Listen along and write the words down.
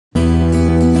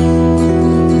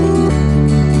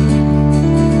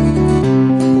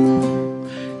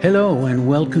Hello, and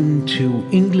welcome to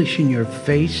English in Your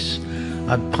Face,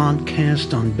 a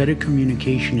podcast on better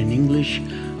communication in English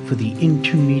for the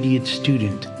intermediate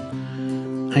student.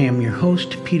 I am your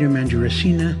host, Peter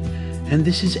Mangiaracina, and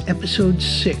this is episode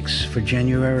 6 for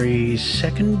January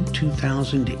 2nd,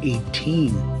 2018.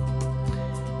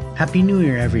 Happy New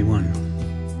Year, everyone.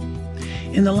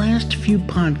 In the last few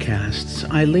podcasts,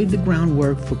 I laid the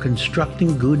groundwork for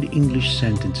constructing good English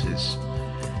sentences.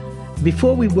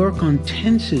 Before we work on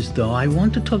tenses, though, I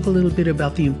want to talk a little bit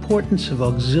about the importance of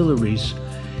auxiliaries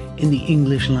in the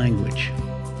English language.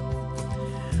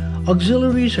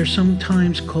 Auxiliaries are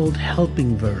sometimes called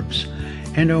helping verbs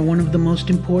and are one of the most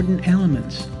important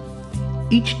elements.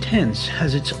 Each tense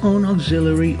has its own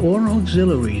auxiliary or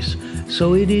auxiliaries,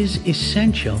 so it is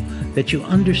essential that you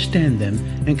understand them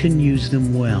and can use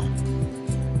them well.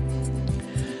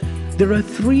 There are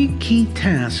 3 key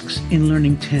tasks in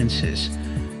learning tenses.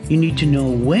 You need to know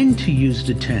when to use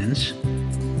the tense.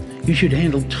 You should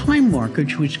handle time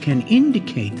markers which can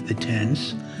indicate the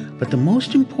tense, but the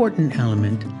most important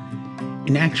element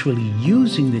in actually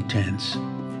using the tense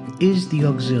is the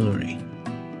auxiliary.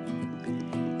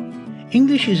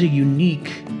 English is a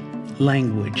unique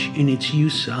language in its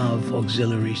use of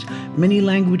auxiliaries. Many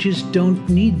languages don't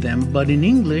need them, but in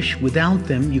English, without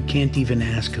them, you can't even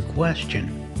ask a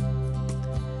question.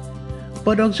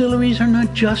 But auxiliaries are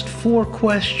not just for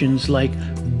questions like,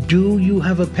 do you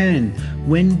have a pen?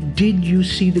 When did you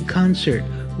see the concert?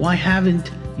 Why haven't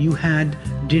you had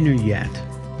dinner yet?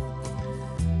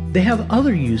 They have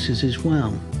other uses as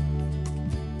well.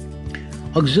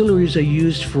 Auxiliaries are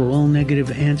used for all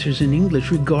negative answers in English,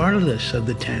 regardless of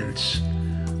the tense.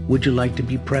 Would you like to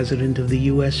be president of the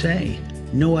USA?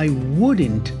 No, I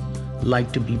wouldn't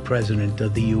like to be president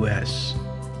of the US.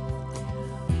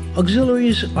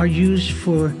 Auxiliaries are used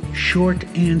for short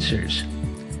answers.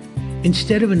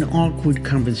 Instead of an awkward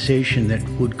conversation that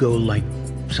would go like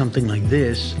something like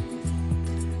this,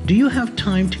 do you have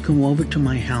time to come over to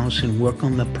my house and work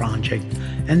on the project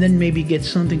and then maybe get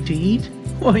something to eat?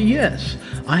 Well, yes,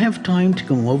 I have time to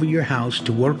come over your house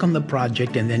to work on the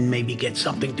project and then maybe get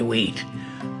something to eat.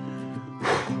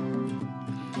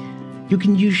 You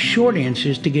can use short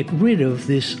answers to get rid of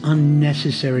this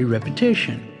unnecessary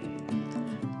repetition.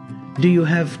 Do you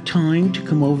have time to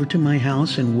come over to my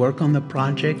house and work on the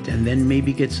project and then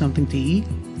maybe get something to eat?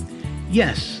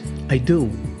 Yes, I do.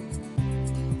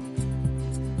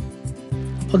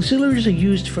 Auxiliaries are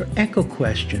used for echo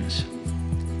questions.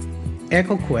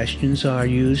 Echo questions are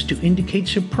used to indicate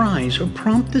surprise or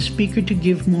prompt the speaker to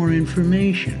give more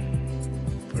information.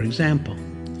 For example,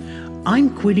 I'm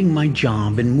quitting my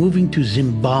job and moving to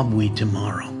Zimbabwe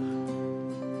tomorrow.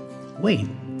 Wait,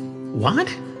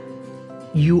 what?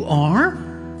 You are?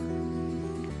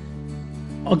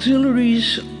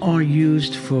 Auxiliaries are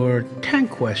used for tag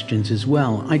questions as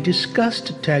well. I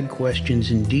discussed tag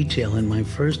questions in detail in my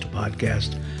first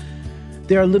podcast.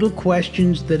 There are little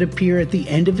questions that appear at the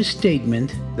end of a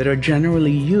statement that are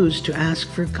generally used to ask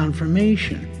for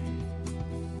confirmation.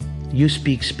 You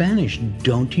speak Spanish,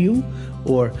 don't you?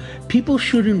 Or, people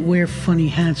shouldn't wear funny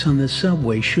hats on the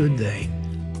subway, should they?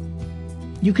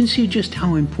 You can see just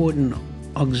how important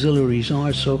auxiliaries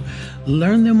are, so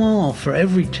learn them all for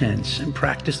every tense and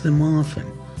practice them often.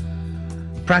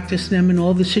 Practice them in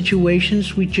all the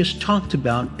situations we just talked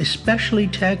about, especially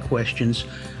tag questions,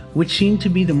 which seem to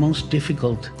be the most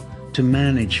difficult to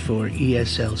manage for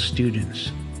ESL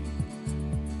students.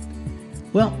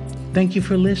 Well, thank you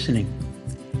for listening.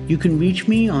 You can reach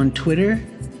me on Twitter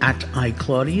at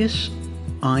iClaudius,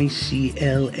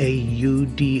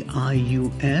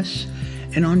 ICLAUDIUS,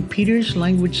 and on Peter's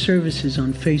Language Services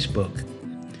on Facebook.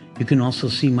 You can also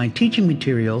see my teaching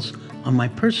materials on my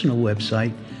personal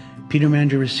website,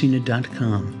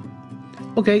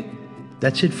 petermangiaracina.com. Okay,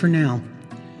 that's it for now.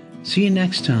 See you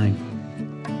next time.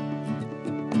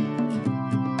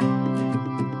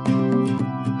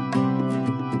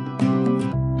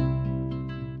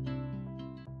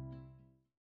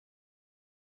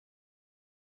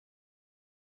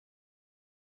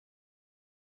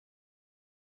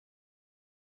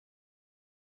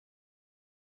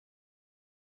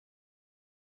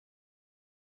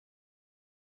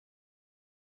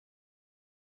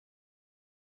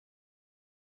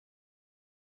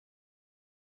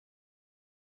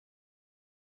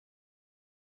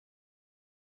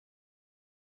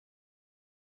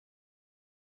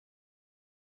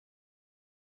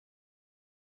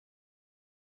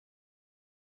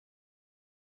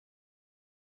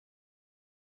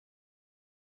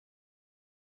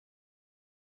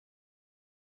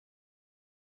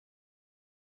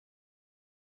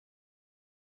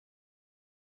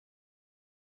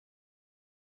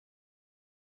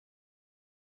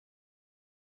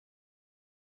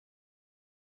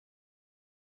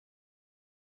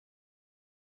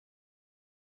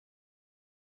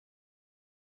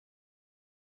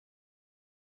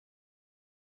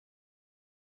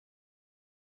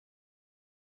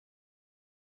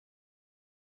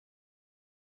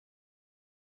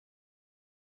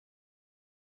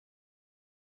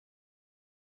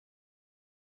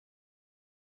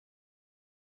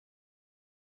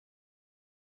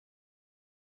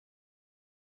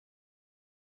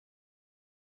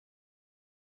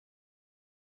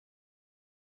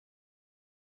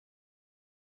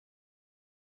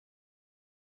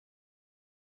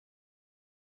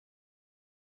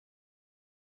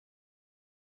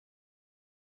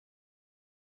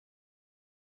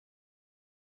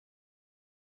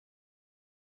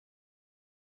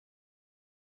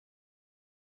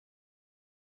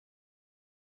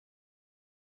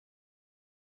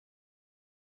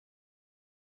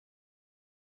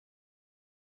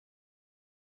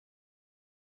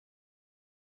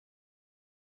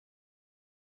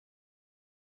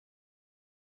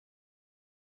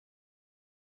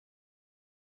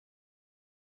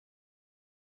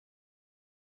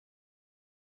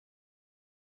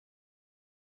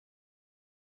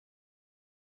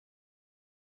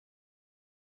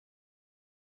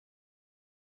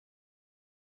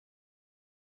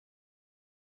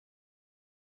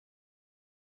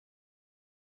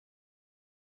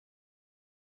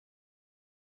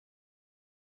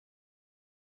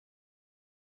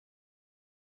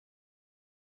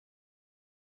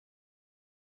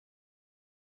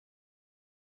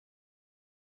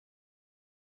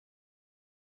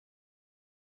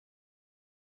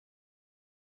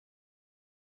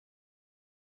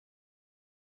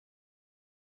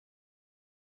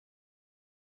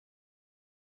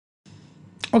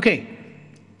 Okay,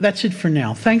 that's it for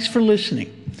now. Thanks for listening.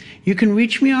 You can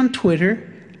reach me on Twitter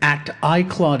at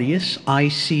iClaudius,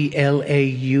 ICLAUDIUS,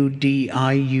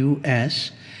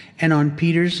 and on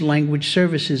Peter's Language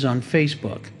Services on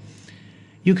Facebook.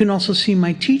 You can also see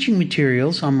my teaching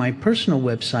materials on my personal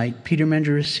website,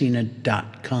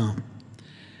 petermandaracina.com.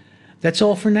 That's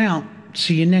all for now.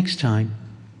 See you next time.